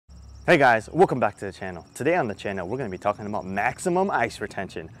Hey guys, welcome back to the channel. Today on the channel, we're going to be talking about maximum ice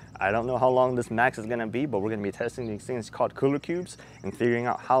retention. I don't know how long this max is going to be, but we're going to be testing these things called Kooler Kubes and figuring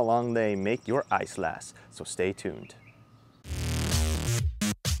out how long they make your ice last. So stay tuned.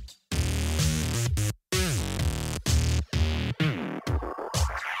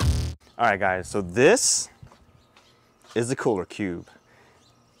 Alright guys, so this is the Kooler Kube.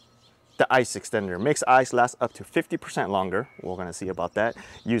 The ice extender makes ice last up to 50% longer. We're going to see about that.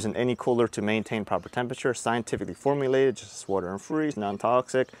 Using any cooler to maintain proper temperature, scientifically formulated, just water and freeze,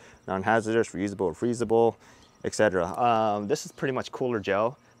 non-toxic, non-hazardous, reusable or freezable, etc. This is pretty much Kooler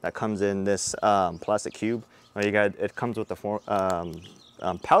Gel that comes in this plastic cube. It comes with the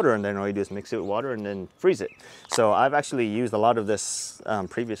powder, and then all you do is mix it with water and then freeze it. So I've actually used a lot of this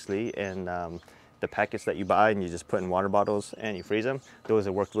previously in the packets that you buy, and you just put in water bottles and you freeze them. Those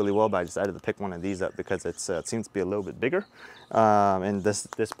have worked really well, but I decided to pick one of these up because it seems to be a little bit bigger. And this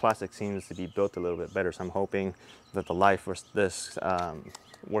plastic seems to be built a little bit better, so I'm hoping that the life for this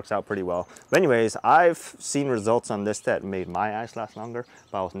works out pretty well. But anyways, I've seen results on this that made my ice last longer,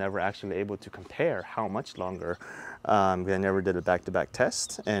 but I was never actually able to compare how much longer. I never did a back-to-back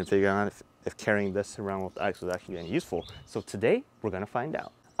test and figure out if carrying this around with ice was actually any useful. So today, we're gonna find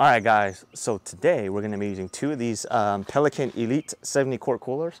out. All right guys, so today we're going to be using two of these Pelican Elite 70 quart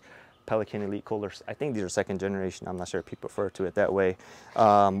coolers. Pelican Elite Coolers, I think these are second generation, I'm not sure if people refer to it that way.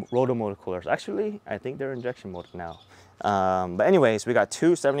 Roto motor coolers, actually I think they're injection molded now. But anyways, we got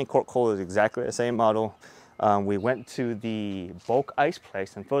two 70 quart coolers, exactly the same model. We went to the bulk ice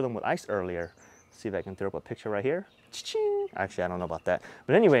place and filled them with ice earlier. See if I can throw up a picture right here. Actually, I don't know about that.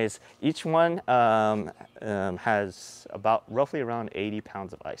 But anyways, each one has roughly around 80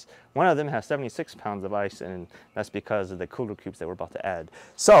 pounds of ice. One of them has 76 pounds of ice, and that's because of the Kooler Kubes that we're about to add.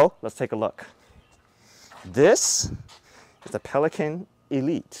 So let's take a look. This is the Pelican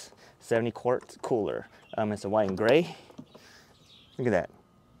Elite 70 quart cooler. It's a white and gray. Look at that.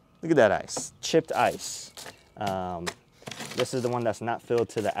 Look at that ice. Chipped ice. This is the one that's not filled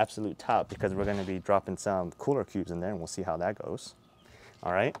to the absolute top because we're going to be dropping some Kooler Kubes in there, and we'll see how that goes.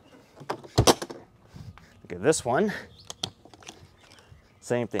 All right. Look at this one.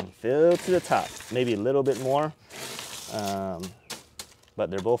 Same thing, filled to the top, maybe a little bit more, but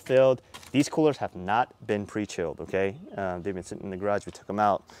they're both filled. These coolers have not been pre-chilled, okay? They've been sitting in the garage. We took them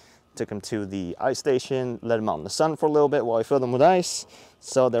out, took them to the ice station, let them out in the sun for a little bit while we filled them with ice,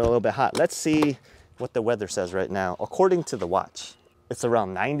 so they're a little bit hot. Let's see what the weather says right now. According to the watch, it's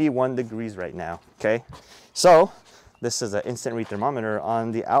around 91 degrees right now, okay? So this is an instant read thermometer.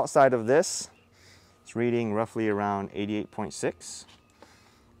 On the outside of this, it's reading roughly around 88.6.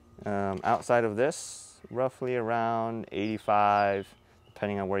 Outside of this, roughly around 85,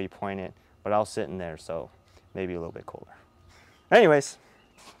 depending on where you point it, but I'll sit in there, so maybe a little bit colder. Anyways,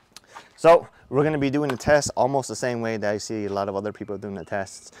 so we're going to be doing the test almost the same way that I see a lot of other people doing the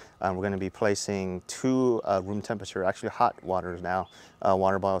tests. We're going to be placing two room temperature, actually hot waters now,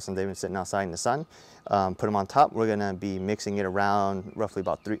 water bottles, and they've been sitting outside in the sun. Put them on top. We're going to be mixing it around roughly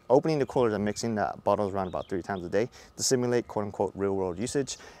about opening the coolers and mixing the bottles around about 3 times a day to simulate quote unquote real world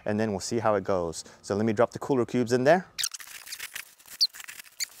usage, and then we'll see how it goes. So let me drop the Kooler Kubes in there.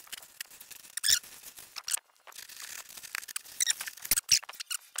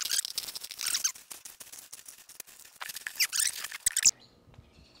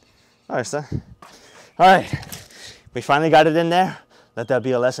 All right, son. All right, we finally got it in there. Let that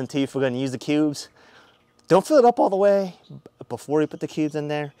be a lesson to you if we're gonna use the cubes. Don't fill it up all the way before you put the cubes in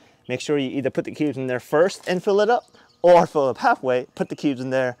there. Make sure you either put the cubes in there first and fill it up, or fill it up halfway, put the cubes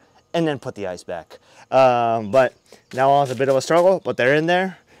in there, and then put the ice back. But now it's a bit of a struggle, but they're in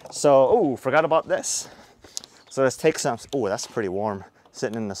there. So, oh, forgot about this. So let's take some, oh, that's pretty warm,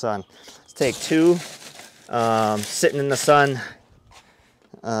 sitting in the sun. Let's take two sitting in the sun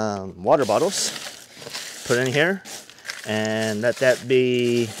water bottles, put it in here, and let that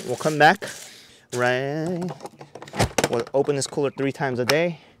be. We'll come back, right? We'll open this cooler 3 times a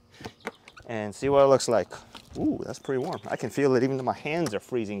day and see what it looks like. Ooh, that's pretty warm. I can feel it even though my hands are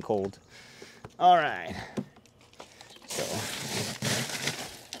freezing cold. All right, so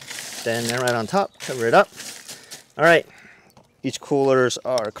stand there right on top, cover it up. All right, each coolers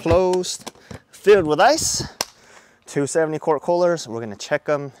are closed, filled with ice. 2 70 quart coolers. We're gonna check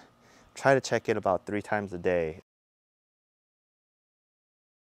them, try to check it about 3 times a day.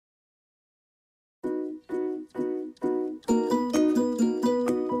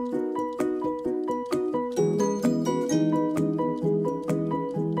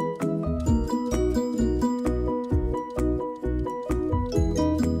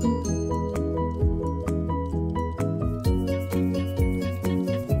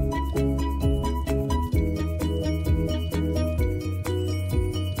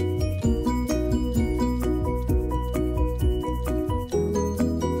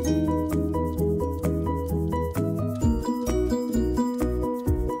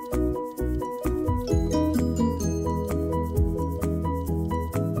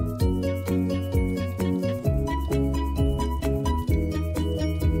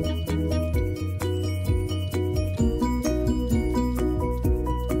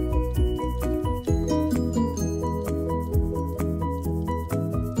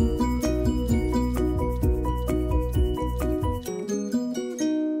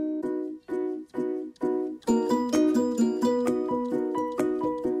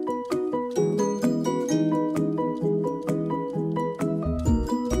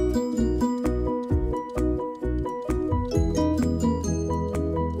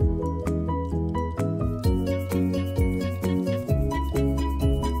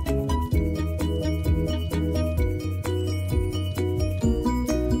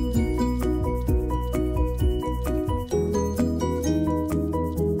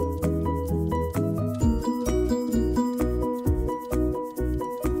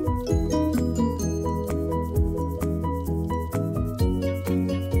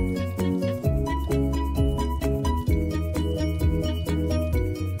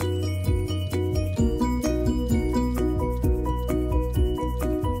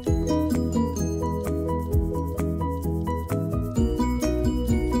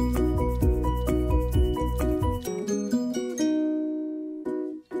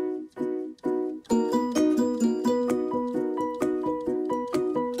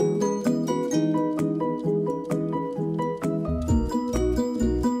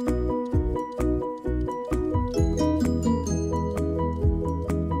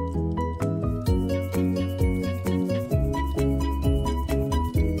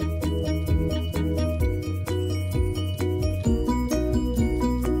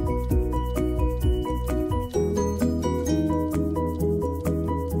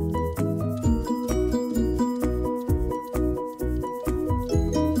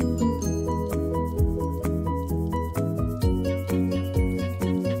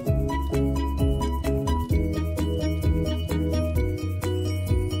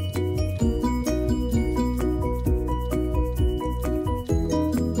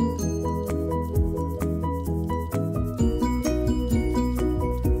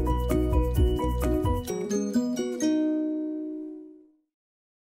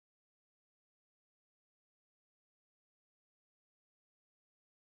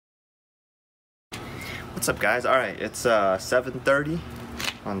 What's up, guys? All right, it's 7:30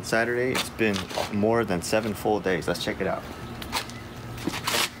 on Saturday. It's been more than 7 full days. Let's check it out.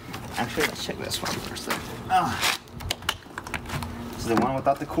 Actually, let's check this one first. This is the one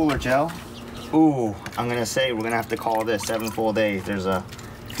without the Kooler Gel. Ooh, I'm gonna say we're gonna have to call this 7 full days. There's a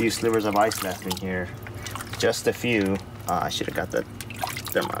few slivers of ice left in here. Just a few. I should have got the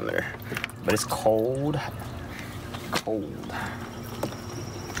thermometer. But it's cold. Cold.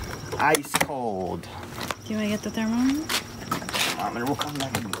 Ice cold. Do you want to get the thermometer? Thermometer will come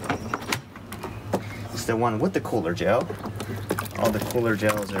back in. It's the one with the Kooler Gel. All the Kooler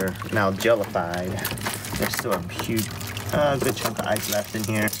Gels are now gelified. There's still a huge, good chunk of ice left in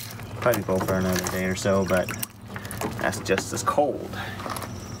here. Probably go for another day or so, but that's just as cold.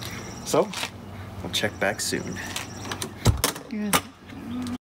 So, we'll check back soon.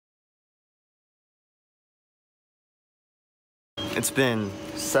 It's been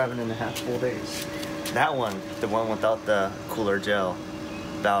 7.5 full days. That one, the one without the Kooler Gel,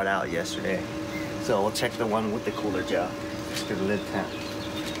 bowed out yesterday. So we'll check the one with the Kooler Gel. Let's do the lid temp.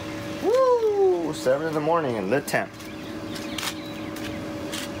 Woo! 7 in the morning and lid temp.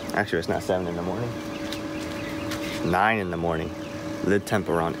 Actually, it's not 7 in the morning. 9 in the morning. Lid temp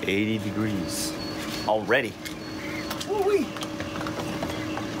around 80 degrees already. Woo-wee!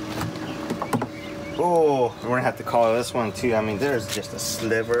 Oh, we're gonna have to call this one too. I mean, there's just a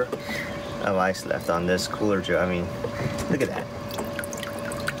sliver of ice left on this Kooler Gel. I mean, look at that.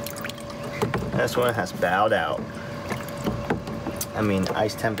 This one has bowed out. I mean,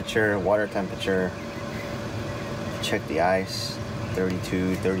 ice temperature, water temperature. Check the ice,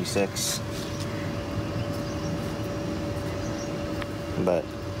 32, 36. But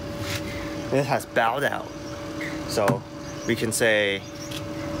it has bowed out. So we can say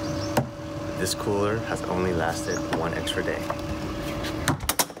this cooler has only lasted 1 extra day.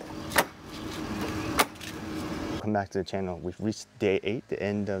 Welcome back to the channel. We've reached day 8, the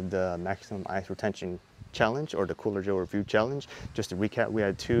end of the maximum ice retention challenge, or the Kooler Gel review challenge. Just to recap, we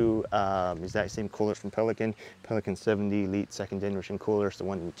had 2 exact same coolers from Pelican 70 Elite 2nd generation coolers, the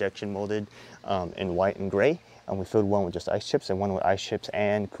one injection molded in white and gray. And we filled one with just ice chips and one with ice chips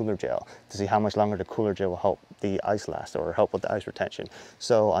and Kooler Gel to see how much longer the Kooler Gel will help the ice last or help with the ice retention.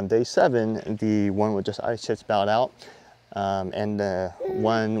 So on day 7, the one with just ice chips bowed out, and the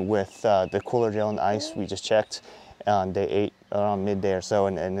one with the Kooler Gel and ice we just checked on day 8 around midday or so,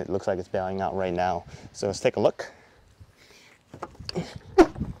 and it looks like it's bowing out right now. So let's take a look.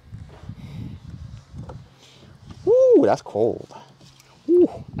 Woo, that's cold. Woo,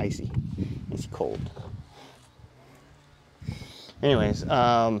 icy cold. Anyways,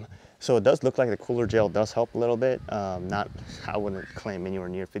 so it does look like the Kooler Gel does help a little bit. I wouldn't claim anywhere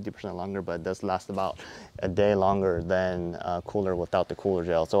near 50% longer, but it does last about a day longer than cooler without the Kooler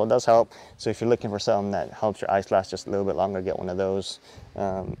Gel. So it does help. So if you're looking for something that helps your ice last just a little bit longer, get one of those.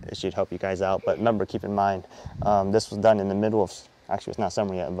 It should help you guys out. But remember, keep in mind, this was done in the middle of, actually it's not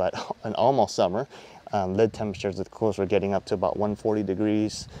summer yet, but an almost summer. Lid temperatures of the coolers were getting up to about 140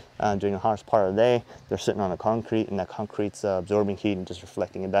 degrees during the harsh part of the day. They're sitting on the concrete, and that concrete's absorbing heat and just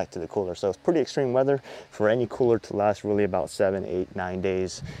reflecting it back to the cooler. So it's pretty extreme weather for any cooler to last really about 7, 8, 9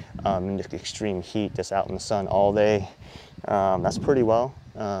 days in the extreme heat, just out in the sun all day. That's pretty well.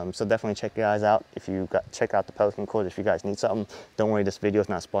 So definitely check you guys out. If you check out the Pelican coolers, if you guys need something. Don't worry, this video is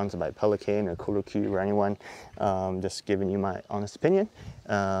not sponsored by Pelican or Kooler Kube or anyone. Just giving you my honest opinion.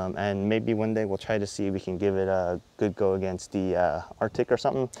 And maybe one day we'll try to see if we can give it a good go against the Arctic or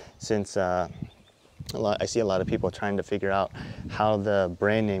something, since I see a lot of people trying to figure out how the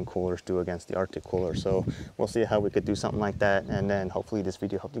brand name coolers do against the Arctic cooler. So we'll see how we could do something like that, and then hopefully this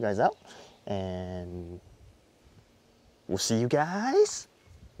video helped you guys out, and we'll see you guys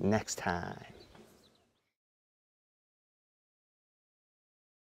next time.